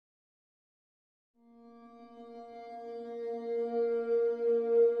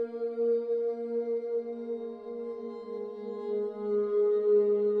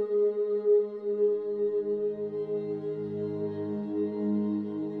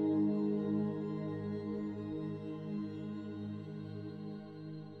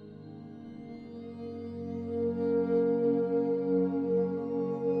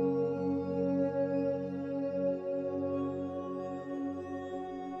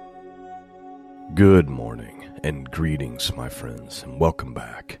Good morning and greetings, my friends, and welcome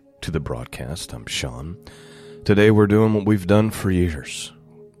back to the broadcast. I'm Shawn. Today we're doing what we've done for years,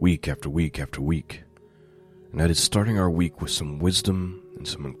 week after week after week, and that is starting our week with some wisdom and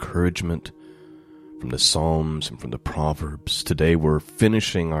some encouragement from the Psalms and from the Proverbs. Today we're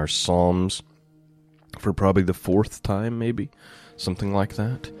finishing our Psalms for probably the fourth time, maybe, something like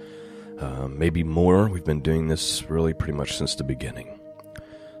that. Maybe more. We've been doing this really pretty much since the beginning.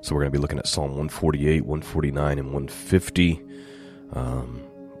 So we're going to be looking at Psalm 148, 149, and 150,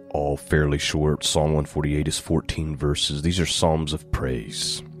 all fairly short. Psalm 148 is 14 verses. These are Psalms of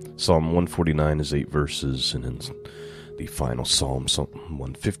praise. Psalm 149 is 8 verses, and then the final Psalm, Psalm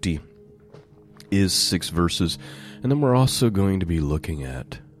 150, is 6 verses. And then we're also going to be looking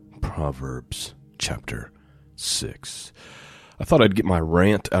at Proverbs chapter 6. I thought I'd get my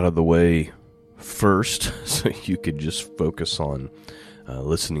rant out of the way first so you could just focus on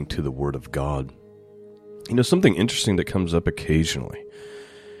listening to the Word of God. You know, something interesting that comes up occasionally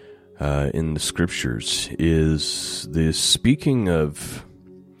in the Scriptures is this speaking of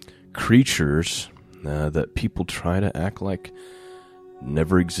creatures that people try to act like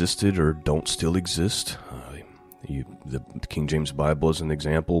never existed or don't still exist. The King James Bible, as an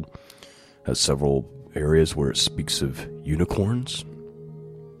example, has several areas where it speaks of unicorns,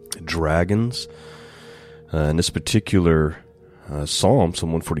 dragons. In this particular Psalm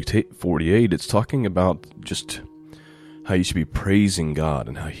 148, it's talking about just how you should be praising God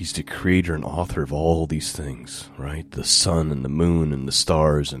and how He's the creator and author of all these things, right? The sun and the moon and the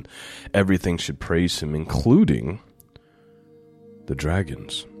stars, and everything should praise Him, including the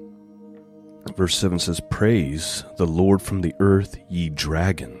dragons. Verse 7 says, "Praise the Lord from the earth, ye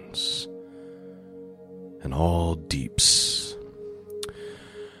dragons, and all deeps."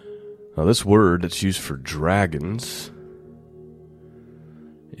 Now, this word that's used for dragons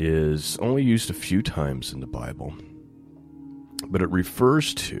is only used a few times in the Bible, but it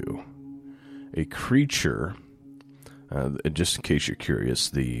refers to a creature. Just in case you're curious,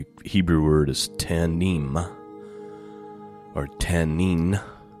 the Hebrew word is tanim, or tanin,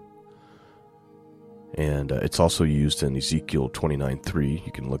 and it's also used in Ezekiel 29:3.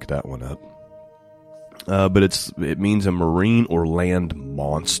 You can look that one up. But it means a marine or land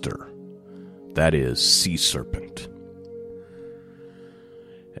monster. That is, sea serpent.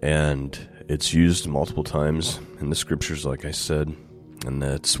 And it's used multiple times in the Scriptures, like I said, and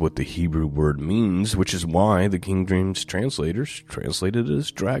that's what the Hebrew word means, which is why the King James translators translated it as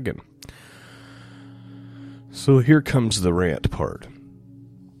dragon. So here comes the rant part.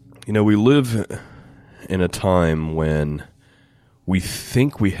 You know, we live in a time when we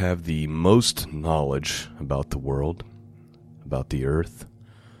think we have the most knowledge about the world, about the earth,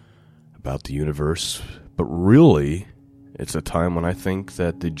 about the universe, but really, it's a time when I think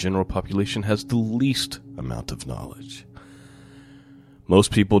that the general population has the least amount of knowledge.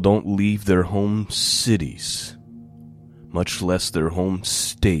 Most people don't leave their home cities, much less their home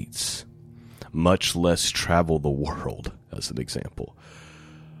states, much less travel the world, as an example.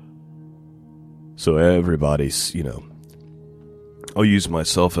 So everybody's, I'll use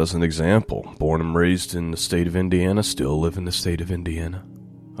myself as an example. Born and raised in the state of Indiana, still live in the state of Indiana.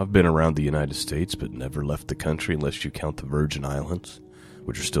 I've been around the United States, but never left the country unless you count the Virgin Islands,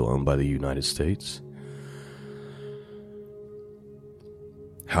 which are still owned by the United States.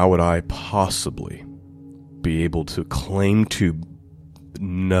 How would I possibly be able to claim to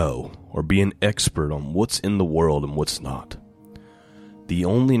know or be an expert on what's in the world and what's not? The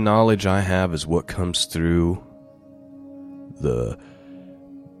only knowledge I have is what comes through the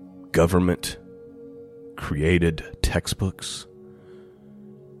government-created textbooks,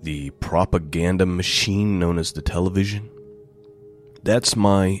 the propaganda machine known as the television. That's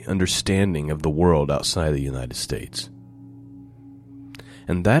my understanding of the world outside the United States.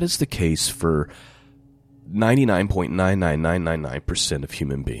 And that is the case for 99.99999% of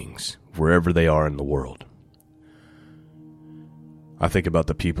human beings, wherever they are in the world. I think about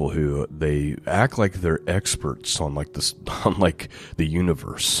the people who they act like they're experts on the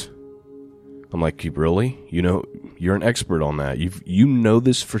universe. I'm like, you really? You're an expert on that. You know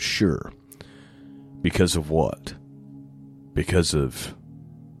this for sure. Because of what? Because of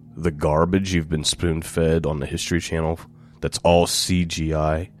the garbage you've been spoon-fed on the History Channel that's all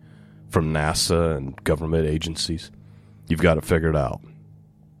CGI from NASA and government agencies? You've got it figured out.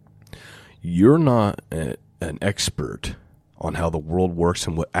 You're not an expert on how the world works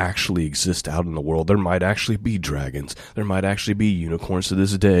and what actually exists out in the world. There might actually be dragons. There might actually be unicorns to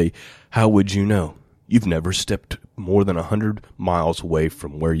this day. How would you know? You've never stepped more than 100 miles away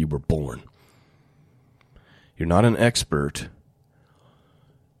from where you were born. You're not an expert.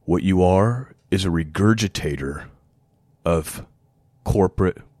 What you are is a regurgitator of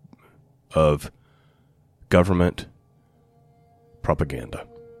corporate, of government propaganda.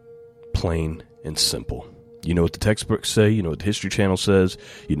 Plain and simple. You know what the textbooks say, you know what the History Channel says,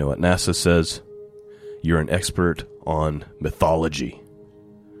 you know what NASA says. You're an expert on mythology.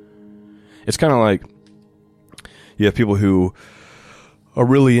 It's kind of like you have people who are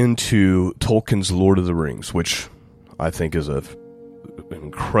really into Tolkien's Lord of the Rings, which I think is an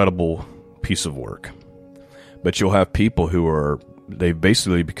incredible piece of work. But you'll have people who they've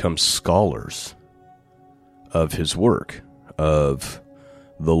basically become scholars of his work, of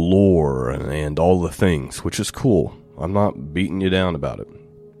the lore and all the things, which is cool. I'm not beating you down about it.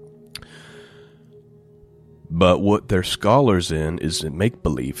 But what they're scholars in is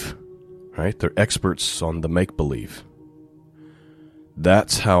make-believe, right? They're experts on the make-believe.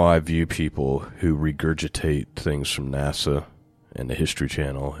 That's how I view people who regurgitate things from NASA and the History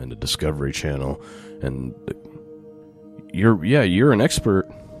Channel and the Discovery Channel. And you're an expert,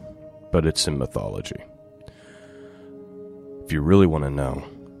 but it's in mythology. If you really want to know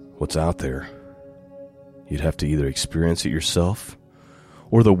what's out there, you'd have to either experience it yourself,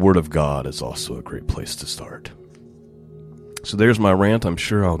 or the Word of God is also a great place to start. So there's my rant. I'm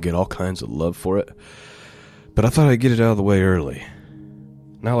sure I'll get all kinds of love for it, but I thought I'd get it out of the way early.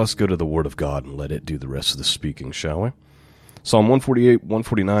 Now let's go to the Word of God and let it do the rest of the speaking, shall we? Psalm 148,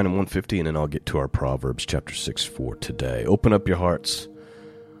 149, and 150, and then I'll get to our Proverbs chapter 6 for today. Open up your hearts.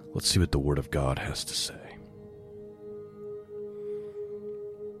 Let's see what the Word of God has to say.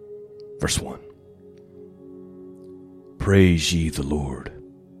 Verse 1. Praise ye the Lord.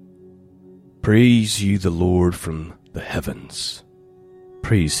 Praise ye the Lord from the heavens.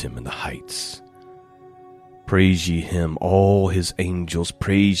 Praise him in the heights. Praise ye him, all his angels.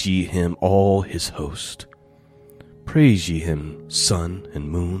 Praise ye him, all his host. Praise ye him, sun and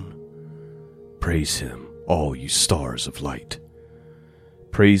moon. Praise him, all you stars of light.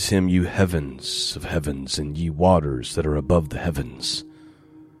 Praise him, you heavens of heavens, and ye waters that are above the heavens.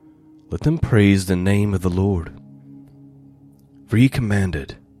 Let them praise the name of the Lord. For he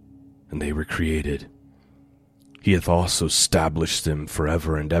commanded, and they were created. He hath also established them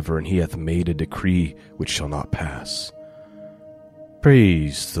forever and ever, and he hath made a decree which shall not pass.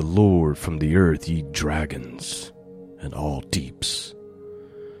 Praise the Lord from the earth, ye dragons, and all deeps.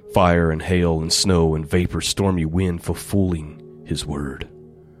 Fire and hail and snow and vapor, stormy wind, fulfilling his word.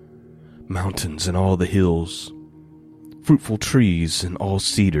 Mountains and all the hills, fruitful trees and all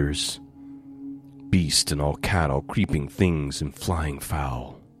cedars, beast and all cattle, creeping things and flying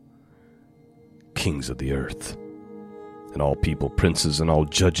fowl, kings of the earth, and all people, princes and all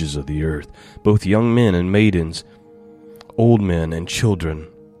judges of the earth, both young men and maidens, old men and children.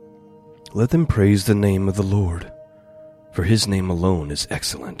 Let them praise the name of the Lord, for his name alone is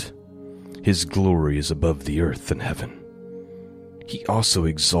excellent. His glory is above the earth and heaven. He also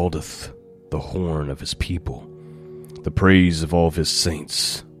exalteth the horn of his people, the praise of all of his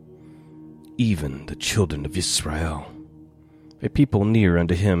saints, even the children of Israel, a people near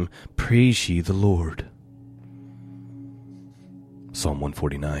unto him. Praise ye the Lord. Psalm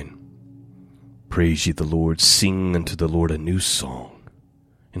 149. Praise ye the Lord, sing unto the Lord a new song,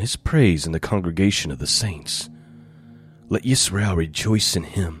 and his praise in the congregation of the saints. Let Israel rejoice in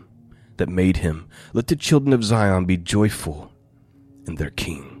him that made him. Let the children of Zion be joyful in their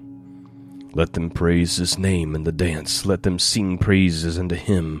King. Let them praise his name in the dance. Let them sing praises unto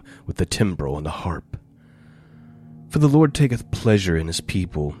him with the timbrel and the harp. For the Lord taketh pleasure in his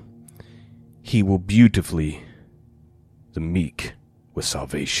people. He will beautify the meek with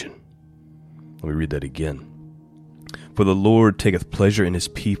salvation. Let me read that again. For the Lord taketh pleasure in his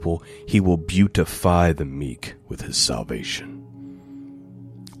people. He will beautify the meek with his salvation.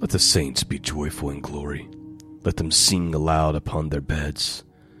 Let the saints be joyful in glory. Let them sing aloud upon their beds.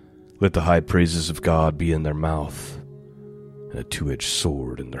 Let the high praises of God be in their mouth, and a two-edged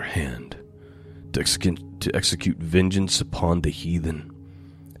sword in their hand, to execute vengeance upon the heathen,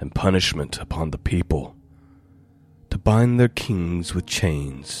 and punishment upon the people, to bind their kings with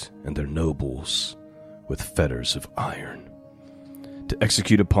chains, and their nobles with fetters of iron, to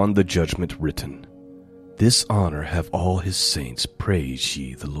execute upon the judgment written. This honor have all his saints. Praise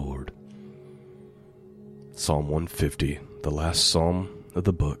ye the Lord. Psalm 150, the last psalm of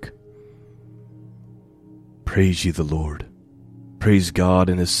the book. Praise ye the Lord. Praise God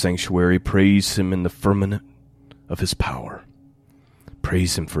in his sanctuary. Praise him in the firmament of his power.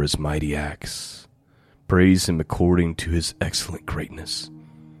 Praise him for his mighty acts. Praise him according to his excellent greatness.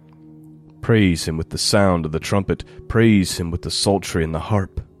 Praise him with the sound of the trumpet. Praise him with the psaltery and the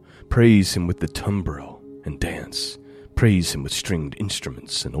harp. Praise him with the timbrel and dance. Praise him with stringed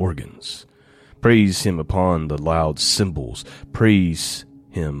instruments and organs. Praise him upon the loud cymbals. Praise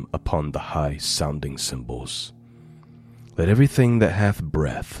him upon the high-sounding cymbals. Let everything that hath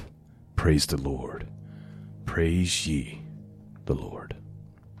breath praise the Lord. Praise ye the Lord.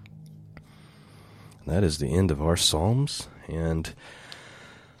 And that is the end of our Psalms. And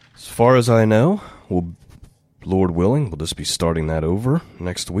as far as I know, Lord willing, we'll just be starting that over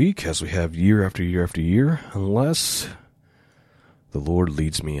next week as we have year after year after year, unless the Lord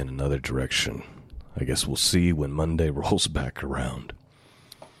leads me in another direction. I guess we'll see when Monday rolls back around.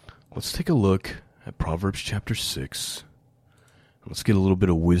 Let's take a look at Proverbs chapter 6. Let's get a little bit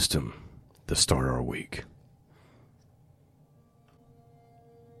of wisdom to start our week.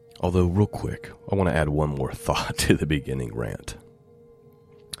 Although, real quick, I want to add one more thought to the beginning rant.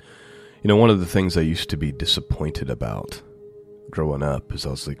 You know, one of the things I used to be disappointed about growing up is I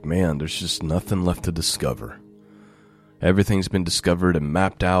was like, man, there's just nothing left to discover. Everything's been discovered and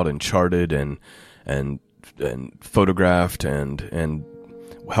mapped out and charted and photographed and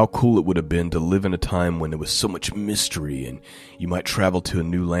how cool it would have been to live in a time when there was so much mystery and you might travel to a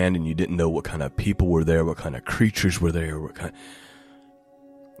new land and you didn't know what kind of people were there, what kind of creatures were there,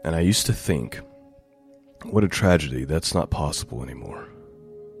 And I used to think, what a tragedy, that's not possible anymore.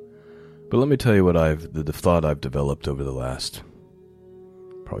 But let me tell you what the thought I've developed over the last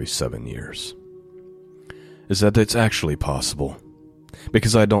probably 7 years, is that it's actually possible.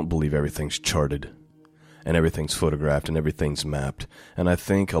 Because I don't believe everything's charted, and everything's photographed, and everything's mapped. And I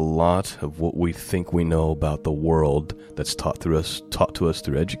think a lot of what we think we know about the world that's taught to us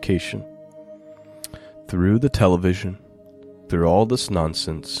through education, through the television, through all this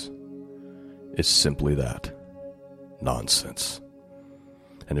nonsense, is simply that. Nonsense.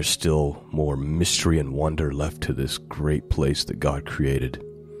 And there's still more mystery and wonder left to this great place that God created.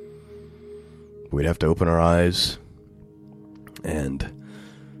 We'd have to open our eyes and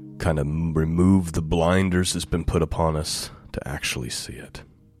kind of remove the blinders that's been put upon us to actually see it.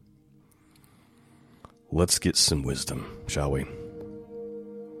 Let's get some wisdom, shall we?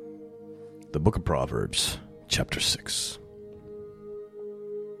 The book of Proverbs, chapter 6.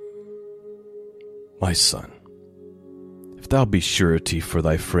 My son, if thou be surety for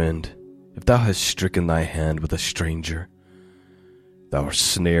thy friend, if thou hast stricken thy hand with a stranger, thou art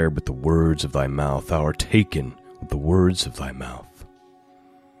snared with the words of thy mouth, thou art taken with the words of thy mouth.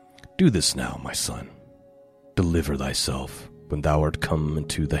 Do this now, my son. Deliver thyself when thou art come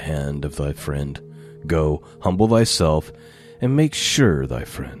into the hand of thy friend. Go, humble thyself, and make sure thy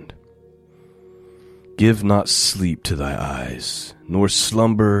friend. Give not sleep to thy eyes, nor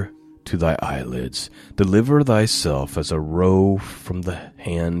slumber to thy eyelids. Deliver thyself as a roe from the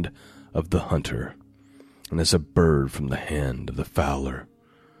hand of the hunter, and as a bird from the hand of the fowler.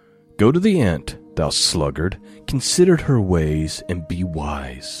 Go to the ant, thou sluggard, consider her ways, and be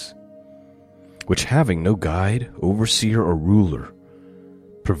wise, which having no guide, overseer, or ruler,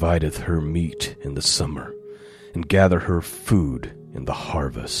 provideth her meat in the summer, and gather her food in the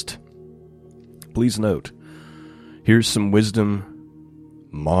harvest. Please note, here's some wisdom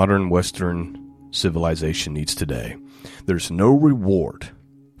modern Western civilization needs today. There's no reward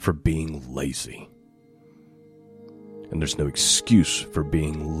for being lazy. And there's no excuse for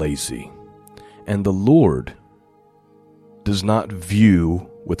being lazy. And the Lord does not view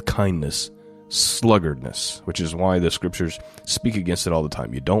with kindness sluggardness, which is why the scriptures speak against it all the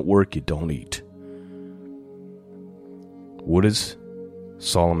time. You don't work, you don't eat. What is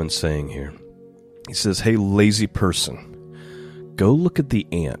Solomon saying here? He says, hey, lazy person, go look at the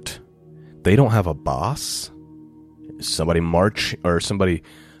ant. They don't have a boss, somebody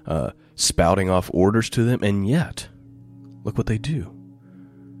spouting off orders to them, and yet, look what they do.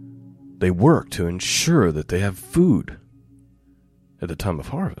 They work to ensure that they have food at the time of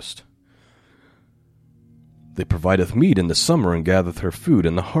harvest. They provideth meat in the summer, and gathereth her food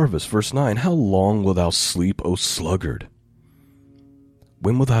in the harvest. Verse 9, how long wilt thou sleep, O sluggard?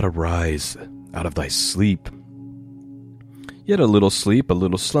 When wilt thou arise out of thy sleep? Yet a little sleep, a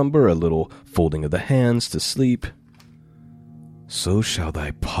little slumber, a little folding of the hands to sleep. So shall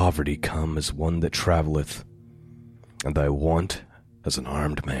thy poverty come as one that travelleth, and thy want as an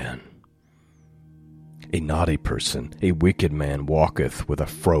armed man. A naughty person, a wicked man, walketh with a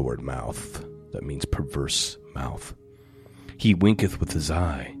froward mouth. That means perverse mouth. He winketh with his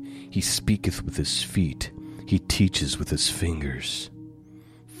eye. He speaketh with his feet. He teaches with his fingers.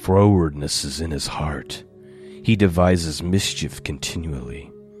 Frowardness is in his heart. He devises mischief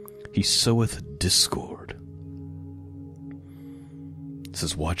continually. He soweth discord. It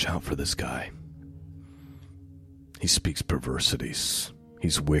says, watch out for this guy. He speaks perversities.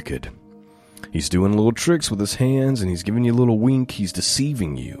 He's wicked. He's doing little tricks with his hands, and he's giving you a little wink. He's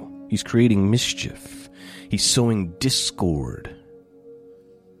deceiving you. He's creating mischief. He's sowing discord.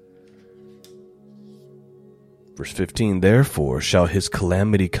 Verse 15, therefore shall his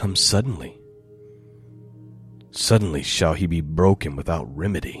calamity come suddenly. Suddenly shall he be broken without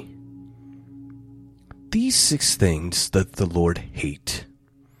remedy. These 6 things doth the Lord hate.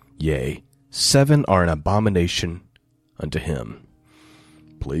 Yea, 7 are an abomination unto him.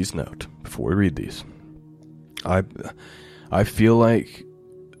 Please note, before we read these, I feel like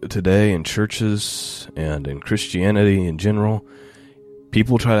today in churches and in Christianity in general,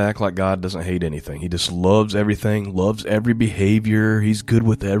 people try to act like God doesn't hate anything. He just loves everything, loves every behavior. He's good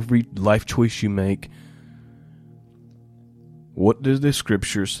with every life choice you make. What do the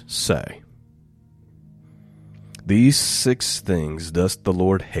scriptures say? These 6 things doth the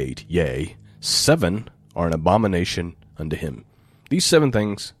Lord hate, yea, 7 are an abomination unto him. These 7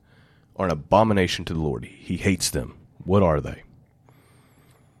 things are an abomination to the Lord. He hates them. What are they?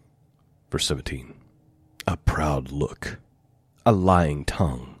 Verse 17, a proud look, a lying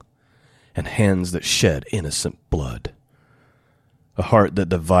tongue, and hands that shed innocent blood, a heart that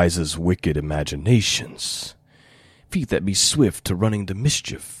devises wicked imaginations, feet that be swift to running to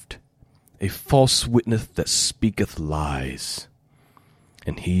mischief, a false witness that speaketh lies,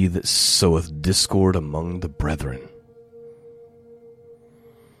 and he that soweth discord among the brethren.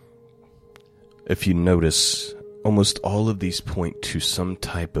 If you notice, almost all of these point to some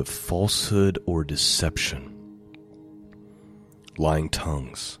type of falsehood or deception. Lying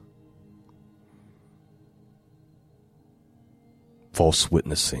tongues, false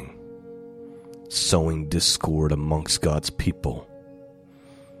witnessing, sowing discord amongst God's people.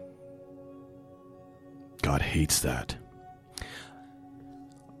 God hates that.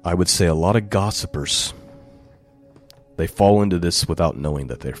 I would say a lot of gossipers, they fall into this without knowing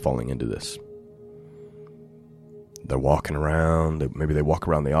that they're falling into this. They're walking around, maybe they walk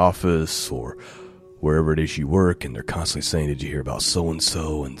around the office or wherever it is you work, and they're constantly saying, did you hear about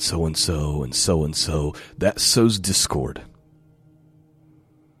so-and-so and so-and-so and so-and-so? That sows discord.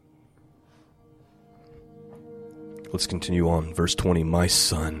 Let's continue on. Verse 20, my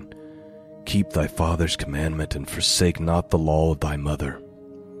son, keep thy father's commandment and forsake not the law of thy mother.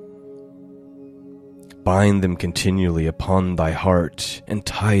 Bind them continually upon thy heart and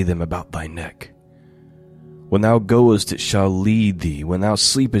tie them about thy neck. When thou goest, it shall lead thee. When thou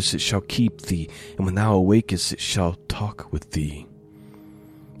sleepest, it shall keep thee. And when thou awakest, it shall talk with thee.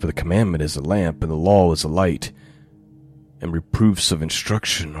 For the commandment is a lamp, and the law is a light, and reproofs of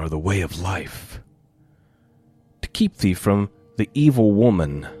instruction are the way of life. To keep thee from the evil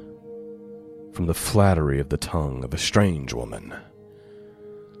woman, from the flattery of the tongue of a strange woman.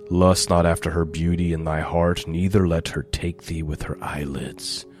 Lust not after her beauty in thy heart, neither let her take thee with her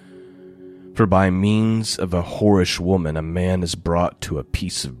eyelids. For by means of a whorish woman a man is brought to a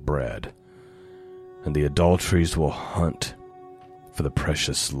piece of bread, and the adulteries will hunt for the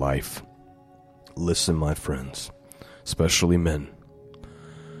precious life. Listen, my friends, especially men.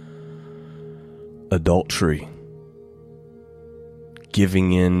 Adultery,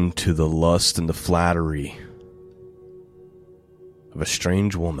 giving in to the lust and the flattery of a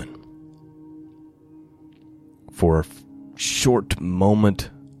strange woman for a short moment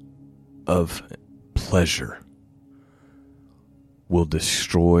of pleasure will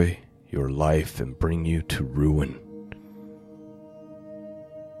destroy your life and bring you to ruin.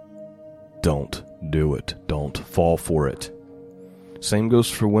 Don't do it. Don't fall for it. Same goes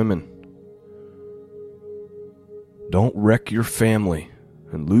for women. Don't wreck your family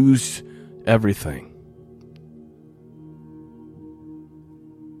and lose everything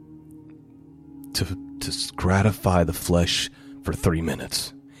to gratify the flesh for 3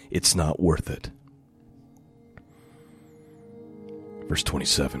 minutes. It's not worth it. Verse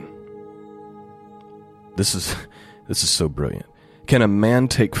 27. This is so brilliant. Can a man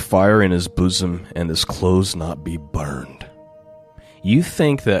take fire in his bosom and his clothes not be burned? You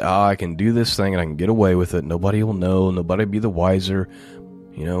think that, I can do this thing and I can get away with it. Nobody will know. Nobody will be the wiser.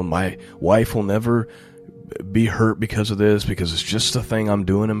 You know, my wife will never be hurt because of this, because it's just a thing I'm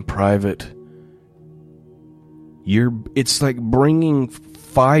doing in private. It's like bringing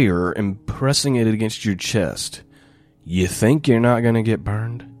fire and pressing it against your chest. You think you're not going to get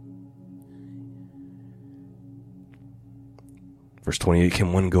burned? Verse 28,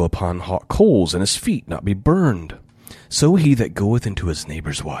 can one go upon hot coals and his feet not be burned? So he that goeth into his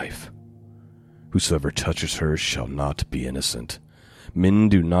neighbor's wife, whosoever touches her shall not be innocent. Men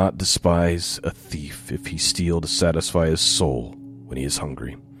do not despise a thief if he steal to satisfy his soul when he is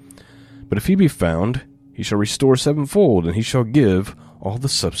hungry. But if he be found, he shall restore sevenfold, and he shall give all the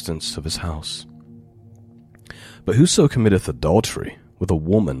substance of his house. But whoso committeth adultery with a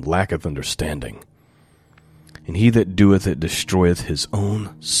woman lacketh understanding, and he that doeth it destroyeth his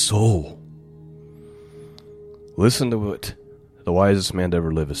own soul. Listen to what the wisest man to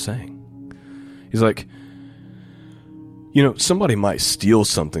ever live is saying. He's like, somebody might steal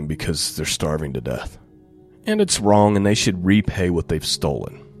something because they're starving to death. And it's wrong, and they should repay what they've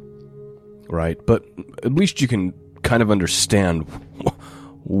stolen. Right? But at least you can kind of understand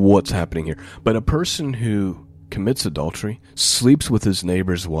what's happening here. But a person who commits adultery, sleeps with his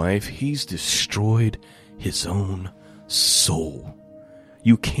neighbor's wife, he's destroyed his own soul.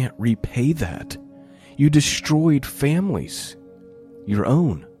 You can't repay that. You destroyed families. Your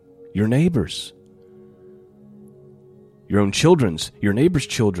own. Your neighbor's. Your own children's. Your neighbor's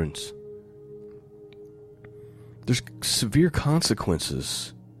children's. There's severe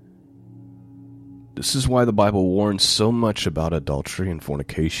consequences. This is why the Bible warns so much about adultery and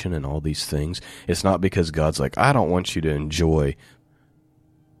fornication and all these things. It's not because God's like, I don't want you to enjoy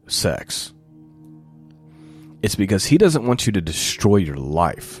sex. It's because he doesn't want you to destroy your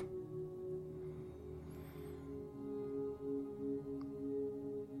life.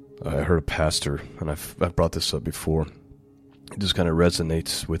 I heard a pastor, and I've brought this up before. It just kind of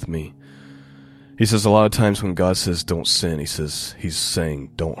resonates with me. He says a lot of times when God says don't sin, he's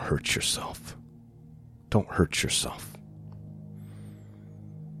saying don't hurt yourself. Don't hurt yourself.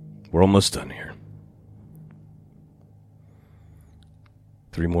 We're almost done here.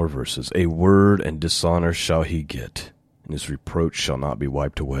 3 more verses. A word and dishonor shall he get, and his reproach shall not be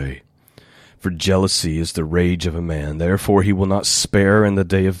wiped away. For jealousy is the rage of a man, therefore he will not spare in the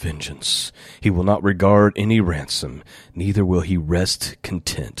day of vengeance. He will not regard any ransom, neither will he rest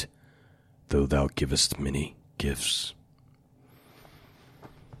content, though thou givest many gifts.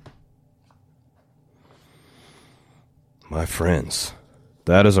 My friends,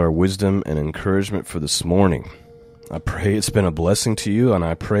 that is our wisdom and encouragement for this morning. I pray it's been a blessing to you, and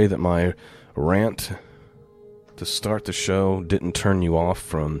I pray that my rant to start the show didn't turn you off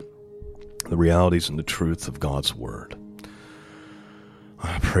from the realities and the truth of God's Word.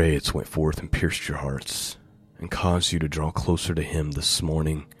 I pray it's went forth and pierced your hearts and caused you to draw closer to Him this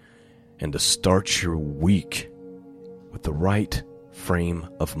morning and to start your week with the right frame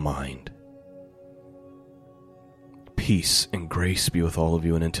of mind. Peace and grace be with all of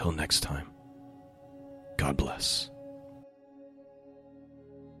you, and until next time, God bless.